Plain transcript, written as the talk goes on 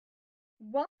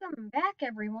Welcome back,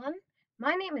 everyone.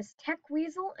 My name is Tech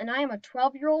Weasel, and I am a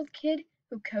 12-year-old kid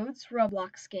who codes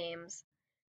Roblox games.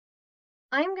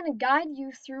 I'm going to guide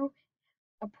you through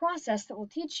a process that will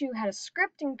teach you how to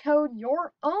script and code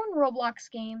your own Roblox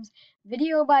games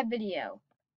video by video.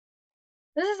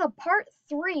 This is a part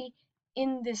 3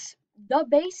 in this The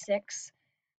Basics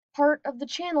part of the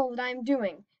channel that I'm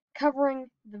doing, covering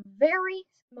the very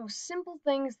most simple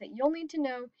things that you'll need to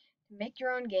know to make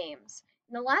your own games.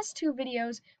 In the last 2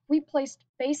 videos, we placed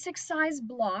basic size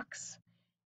blocks.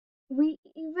 We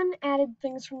even added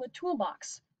things from the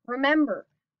toolbox. Remember,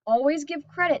 always give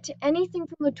credit to anything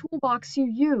from the toolbox you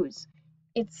use.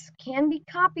 It can be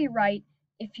copyright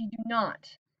if you do not.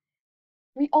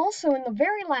 We also, in the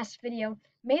very last video,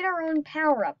 made our own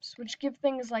power-ups, which give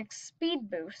things like speed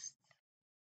boosts,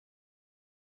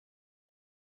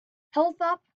 health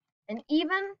up, and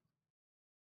even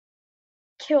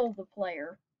kill the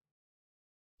player.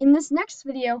 In this next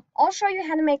video, I'll show you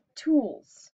how to make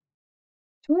tools.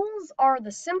 Tools are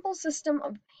the simple system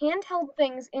of handheld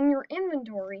things in your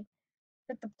inventory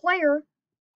that the player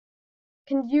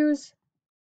can use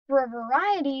for a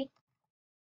variety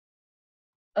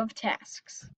of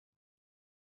tasks.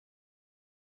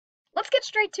 Let's get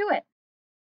straight to it.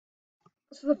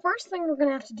 So the first thing we're going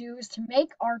to have to do is to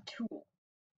make our tool.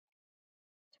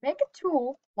 To make a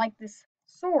tool like this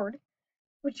sword,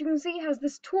 which you can see has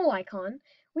this tool icon,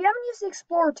 we haven't used the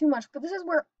Explorer too much, but this is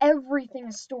where everything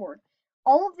is stored.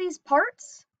 All of these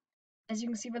parts, as you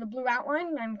can see by the blue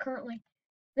outline,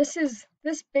 this is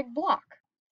this big block,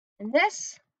 and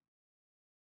this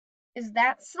is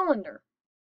that cylinder.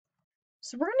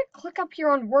 So we're going to click up here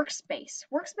on Workspace.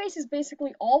 Workspace is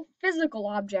basically all physical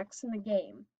objects in the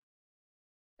game.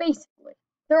 Basically.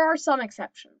 There are some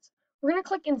exceptions. We're going to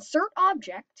click Insert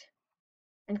Object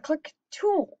and click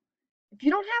Tool. If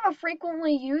you don't have a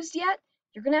frequently used yet,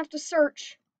 you're going to have to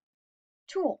search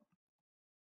Tool.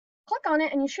 Click on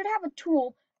it and you should have a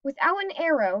tool without an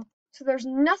arrow, so there's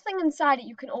nothing inside it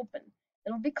you can open.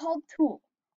 It'll be called Tool.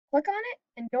 Click on it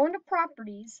and go into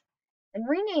Properties and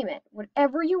rename it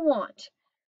whatever you want.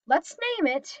 Let's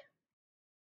name it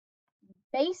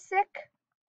Basic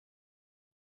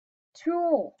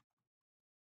Tool.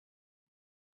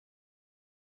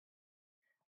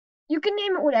 You can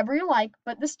name it whatever you like,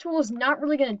 but this tool is not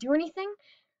really going to do anything.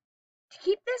 To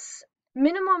keep this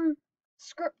minimum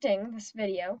scripting, this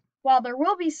video, while there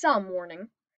will be some warning,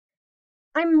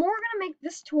 I'm more going to make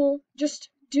this tool just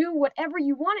do whatever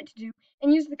you want it to do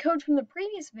and use the code from the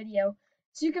previous video,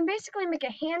 so you can basically make a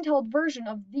handheld version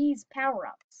of these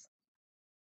power-ups.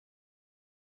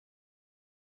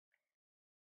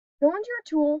 Go into your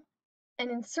tool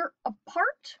and insert a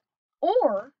part,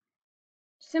 or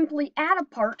simply add a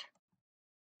part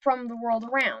from the world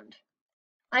around.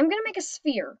 I'm going to make a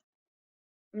sphere.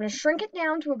 I'm going to shrink it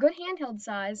down to a good handheld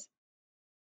size,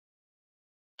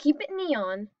 keep it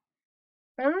neon,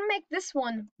 but I'm going to make this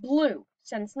one blue,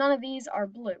 since none of these are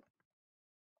blue.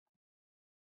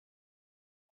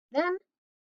 Then,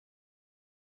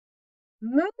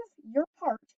 move your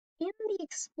part in the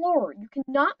Explorer. You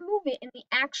cannot move it in the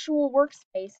actual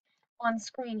workspace on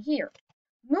screen here.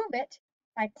 Move it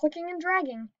by clicking and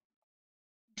dragging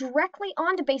directly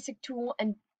onto Basic Tool,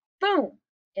 and boom,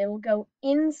 it will go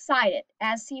inside it,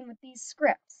 as seen with these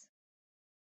scripts.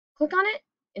 Click on it,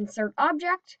 insert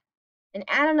object, and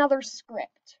add another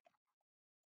script.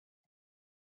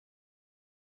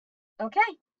 Okay,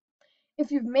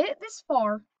 if you've made it this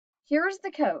far, here's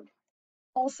the code.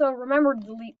 Also, remember to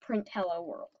delete print hello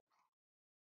world.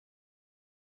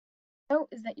 Note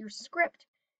is that your script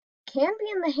can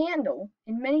be in the handle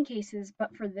in many cases,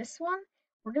 but for this one,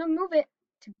 we're going to move it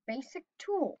to Basic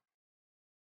Tool.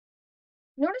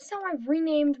 Notice how I've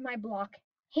renamed my block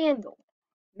Handle.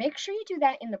 Make sure you do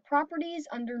that in the Properties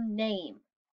under Name.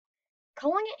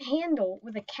 Calling it Handle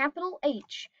with a capital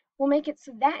H will make it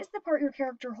so that is the part your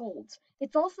character holds.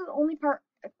 It's also the only part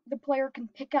the player can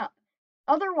pick up.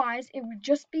 Otherwise, it would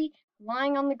just be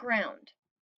lying on the ground.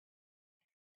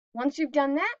 Once you've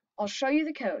done that, I'll show you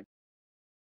the code.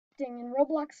 In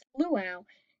Roblox Luau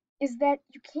is that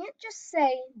you can't just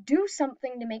say do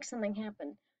something to make something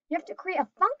happen. You have to create a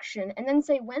function and then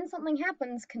say when something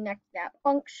happens, connect that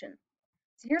function.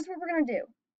 So here's what we're going to do.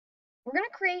 We're going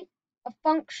to create a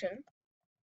function.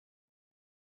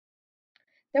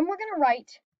 Then we're going to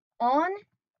write on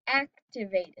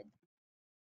activated.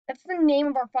 That's the name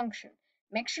of our function.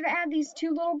 Make sure to add these 2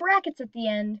 little brackets at the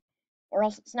end, or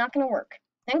else it's not going to work.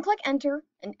 Then click enter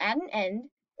and add an end,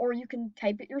 or you can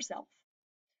type it yourself.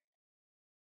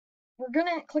 We're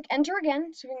going to click enter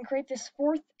again so we can create this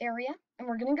 4th area, and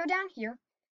we're going to go down here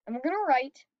and we're going to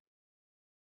write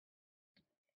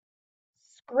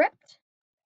script,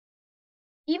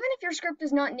 even if your script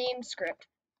is not named script,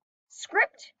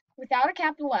 script without a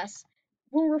capital S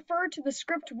will refer to the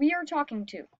script we are talking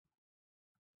to.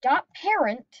 Dot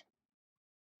parent,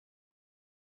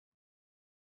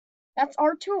 that's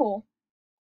our tool.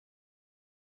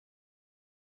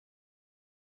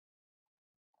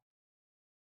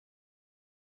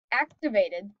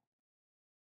 Activated.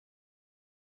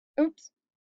 Oops.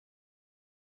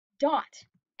 Dot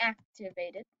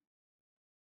activated.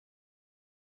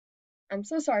 I'm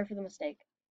so sorry for the mistake.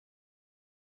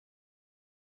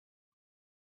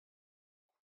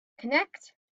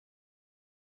 Connect.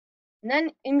 And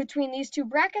then in between these two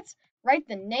brackets, write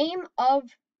the name of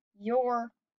your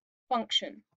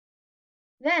function.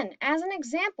 Then, as an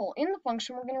example, in the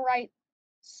function, we're going to write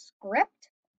script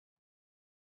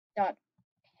dot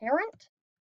parent.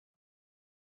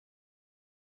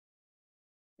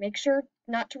 Make sure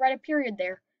not to write a period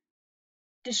there.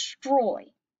 Destroy.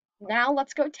 Now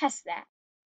let's go test that.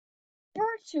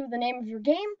 To the name of your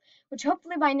game, which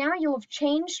hopefully by now you'll have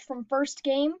changed from first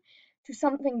game to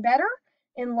something better,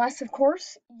 unless, of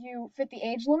course, you fit the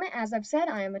age limit. As I've said,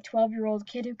 I am a 12-year-old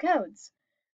kid who codes.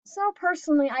 So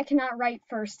personally, I cannot write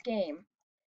first game.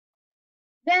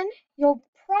 Then you'll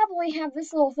probably have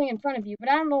this little thing in front of you, but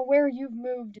I don't know where you've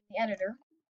moved in the editor.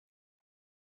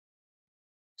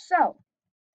 So,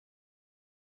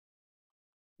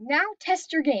 now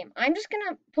test your game. I'm just going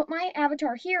to put my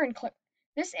avatar here and click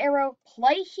this arrow,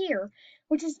 play here,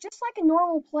 which is just like a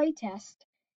normal play test,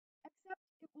 except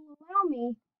it will allow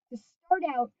me to start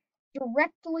out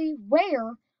directly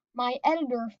where my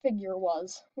editor figure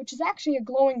was, which is actually a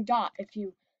glowing dot. If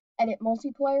you edit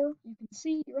multiplayer, you can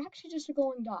see you're actually just a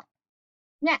glowing dot.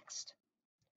 Next,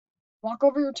 walk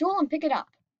over your tool and pick it up.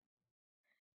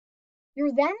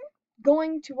 You're then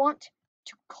going to want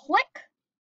to click,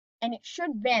 and it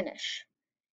should vanish.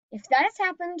 If that has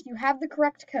happened, you have the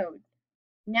correct code.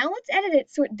 Now let's edit it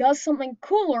so it does something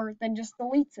cooler than just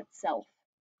deletes itself.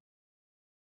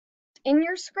 In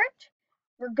your script,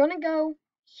 we're going to go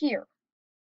here.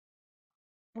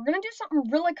 We're going to do something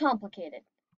really complicated.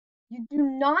 You do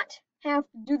not have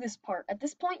to do this part. At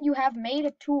this point, you have made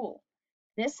a tool.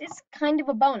 This is kind of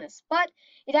a bonus, but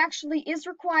it actually is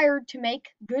required to make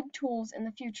good tools in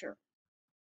the future.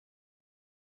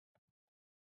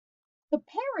 The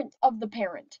parent of the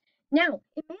parent. Now,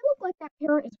 it may look like that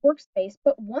parent is workspace,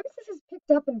 but once this is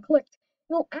picked up and clicked,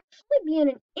 it'll actually be in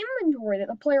an inventory that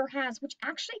the player has, which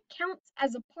actually counts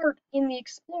as a part in the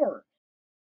Explorer.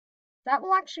 That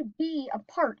will actually be a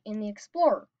part in the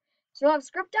Explorer. So we'll have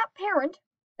script.parent,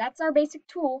 that's our basic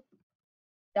tool,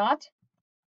 dot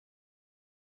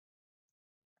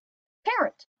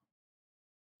parent.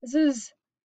 This is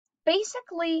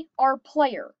basically our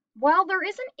player. While there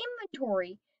is an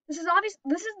inventory, this is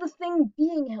the thing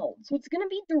being held, so it's going to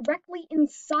be directly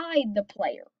inside the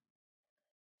player.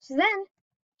 So then,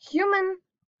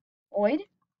 humanoid.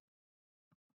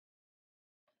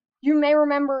 You may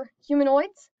remember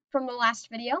humanoids from the last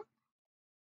video.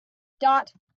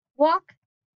 Dot walk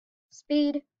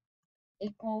speed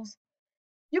equals.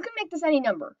 You can make this any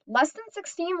number. Less than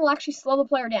 16 will actually slow the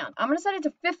player down. I'm going to set it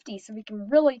to 50 so we can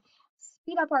really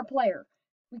speed up our player.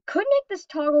 We could make this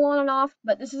toggle on and off,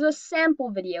 but this is a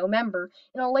sample video, remember.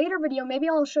 In a later video, maybe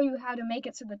I'll show you how to make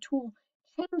it so the tool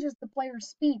changes the player's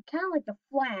speed, kind of like the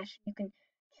Flash. You can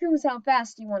choose how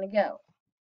fast you want to go.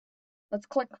 Let's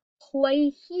click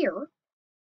play here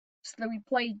so that we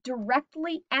play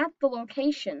directly at the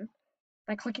location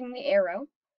by clicking the arrow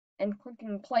and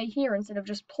clicking play here instead of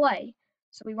just play,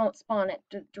 so we won't spawn it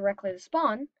directly to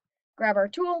spawn. Grab our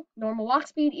tool, normal walk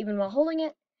speed, even while holding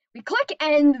it. We click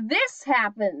and this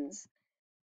happens.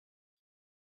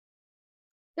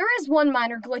 There is one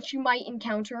minor glitch you might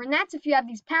encounter, and that's if you have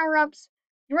these power-ups,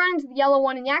 you run into the yellow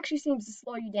one and it actually seems to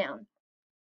slow you down.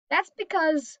 That's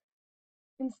because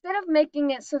instead of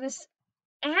making it so this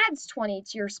adds 20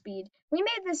 to your speed, we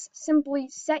made this simply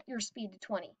set your speed to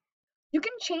 20. You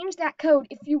can change that code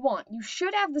if you want. You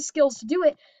should have the skills to do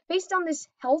it. Based on this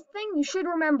health thing, you should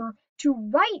remember to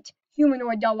write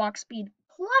humanoid.walkspeed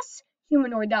plus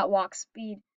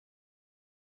humanoid.walkspeed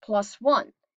plus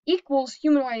 1 equals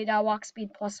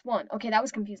humanoid.walkspeed plus 1. Okay, that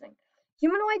was confusing.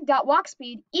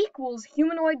 Humanoid.walkspeed equals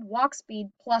humanoid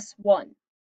walkspeed plus 1.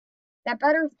 That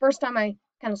better? First time I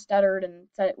kind of stuttered and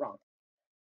said it wrong.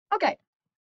 Okay,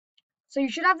 so you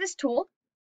should have this tool.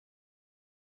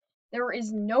 There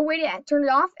is no way to turn it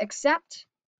off except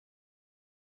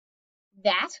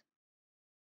that.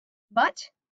 But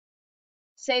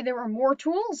say there were more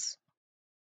tools,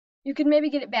 you could maybe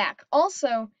get it back.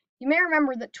 Also, you may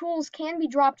remember that tools can be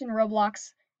dropped in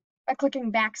Roblox by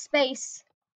clicking backspace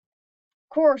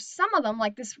course, some of them,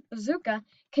 like this bazooka,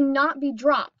 cannot be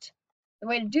dropped. The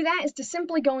way to do that is to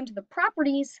simply go into the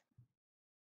properties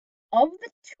of the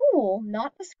tool,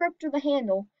 not the script or the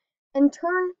handle, and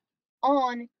turn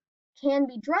on can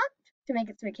be dropped to make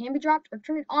it so it can be dropped, or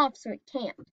turn it off so it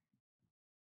can't.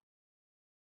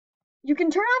 You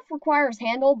can turn off requires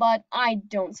handle, but I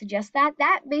don't suggest that.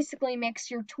 That basically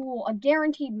makes your tool a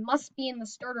guaranteed must be in the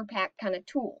starter pack kind of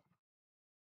tool.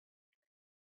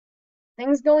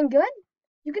 Things going good?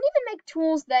 You can even make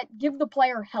tools that give the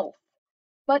player health.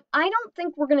 But I don't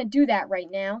think we're going to do that right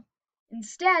now.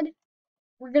 Instead,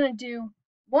 we're going to do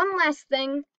one last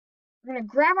thing. We're going to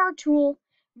grab our tool,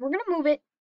 we're going to move it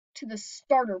to the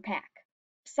starter pack,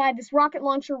 beside this rocket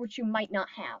launcher, which you might not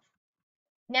have.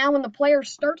 Now, when the player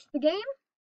starts the game,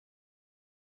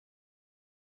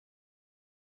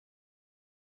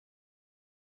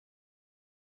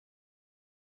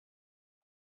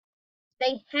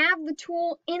 they have the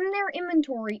tool in their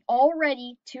inventory all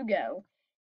ready to go.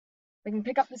 We can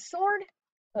pick up the sword,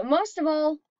 but most of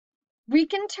all, we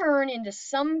can turn into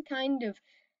some kind of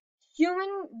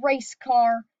human race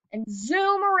car and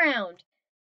zoom around.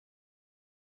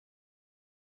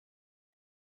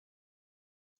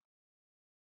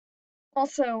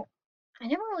 Also, I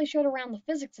never really showed around the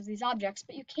physics of these objects,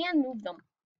 but you can move them.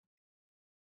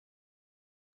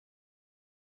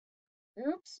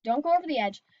 Oops, don't go over the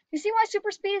edge. You see why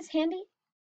super speed is handy?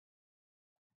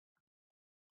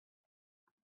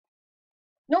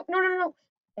 Nope, no, no, no, no.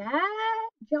 That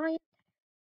giant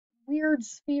weird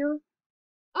sphere.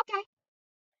 Okay.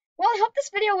 Well, I hope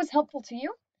this video was helpful to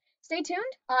you. Stay tuned.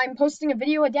 I'm posting a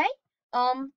video a day.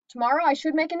 Tomorrow I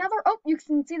should make another. Oh, you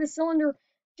can see the cylinder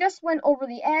just went over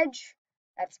the edge.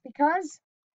 That's because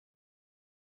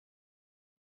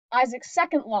Isaac's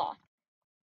second law.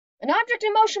 An object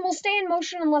in motion will stay in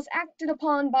motion unless acted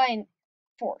upon by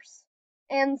force.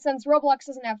 And since Roblox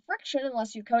doesn't have friction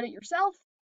unless you code it yourself,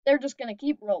 they're just gonna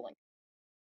keep rolling.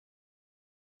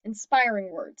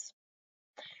 Inspiring words.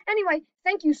 Anyway,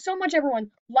 thank you so much, everyone.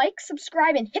 Like,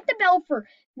 subscribe, and hit the bell for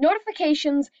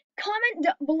notifications. Comment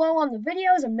below on the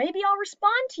videos, and maybe I'll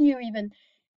respond to you even.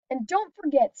 And don't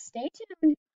forget, stay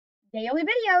tuned. Daily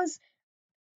videos.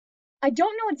 I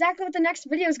don't know exactly what the next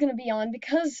video is going to be on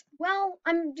because, well,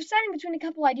 I'm deciding between a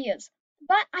couple ideas.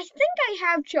 But I think I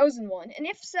have chosen one, and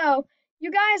if so,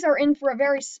 you guys are in for a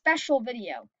very special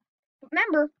video. But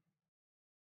remember,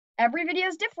 every video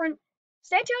is different.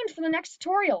 Stay tuned for the next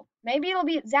tutorial. Maybe it'll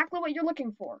be exactly what you're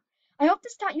looking for. I hope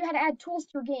this taught you how to add tools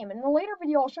to your game, and in a later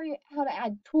video I'll show you how to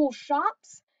add tool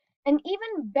shops and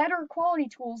even better quality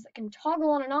tools that can toggle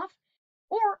on and off,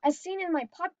 or as seen in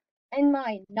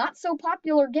my not so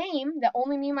popular game that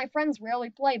only me and my friends rarely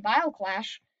play,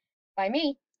 BioClash, by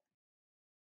me.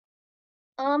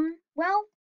 Well,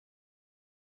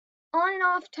 on and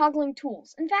off toggling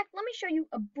tools. In fact, let me show you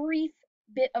a brief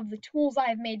bit of the tools I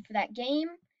have made for that game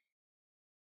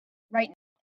right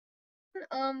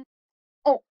now.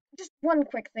 Oh, just one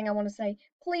quick thing I want to say.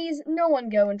 Please, no one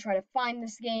go and try to find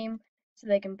this game so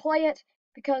they can play it,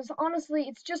 because honestly,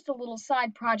 it's just a little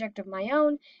side project of my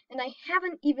own, and I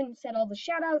haven't even said all the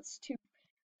shoutouts to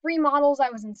free models I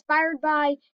was inspired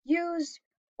by, used,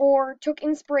 or took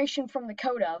inspiration from the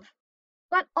code of.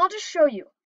 But I'll just show you.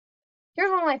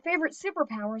 Here's one of my favorite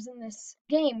superpowers in this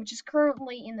game, which is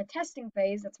currently in the testing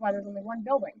phase. That's why there's only one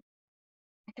building.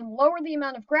 I can lower the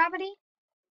amount of gravity,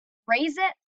 raise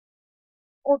it,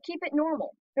 or keep it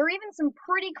normal. There are even some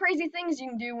pretty crazy things you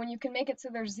can do when you can make it so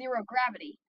there's zero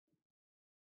gravity.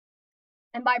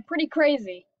 And by pretty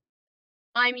crazy,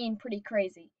 I mean pretty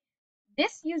crazy.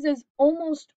 This uses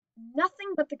almost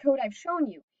nothing but the code I've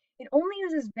shown you. It only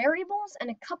uses variables and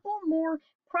a couple more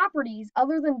properties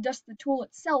other than just the tool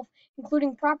itself,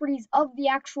 including properties of the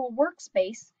actual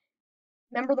workspace.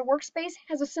 Remember, the workspace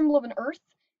has a symbol of an earth?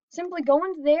 Simply go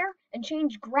into there and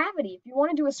change gravity if you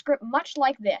want to do a script much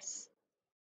like this.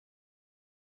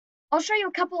 I'll show you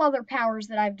a couple other powers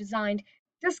that I've designed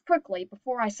just quickly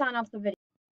before I sign off the video.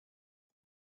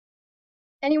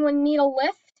 Anyone need a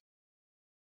lift?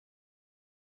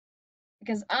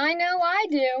 Because I know I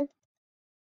do.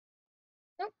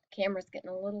 Oh, camera's getting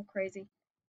a little crazy.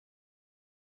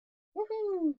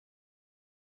 Woohoo!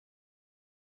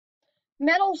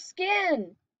 Metal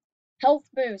skin! Health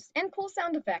boost and cool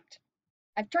sound effect.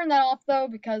 I've turned that off though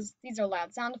because these are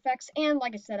loud sound effects, and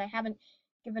like I said, I haven't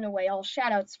given away all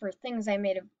shoutouts for things I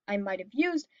might have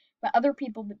used by other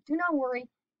people, but do not worry,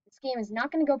 this game is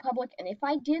not going to go public, and if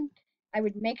I did, I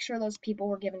would make sure those people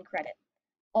were given credit.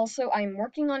 Also, I'm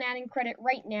working on adding credit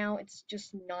right now, it's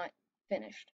just not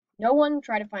finished. No one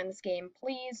try to find this game,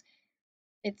 please.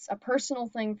 It's a personal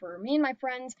thing for me and my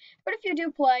friends, but if you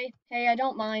do play, hey, I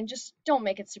don't mind. Just don't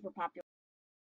make it super popular.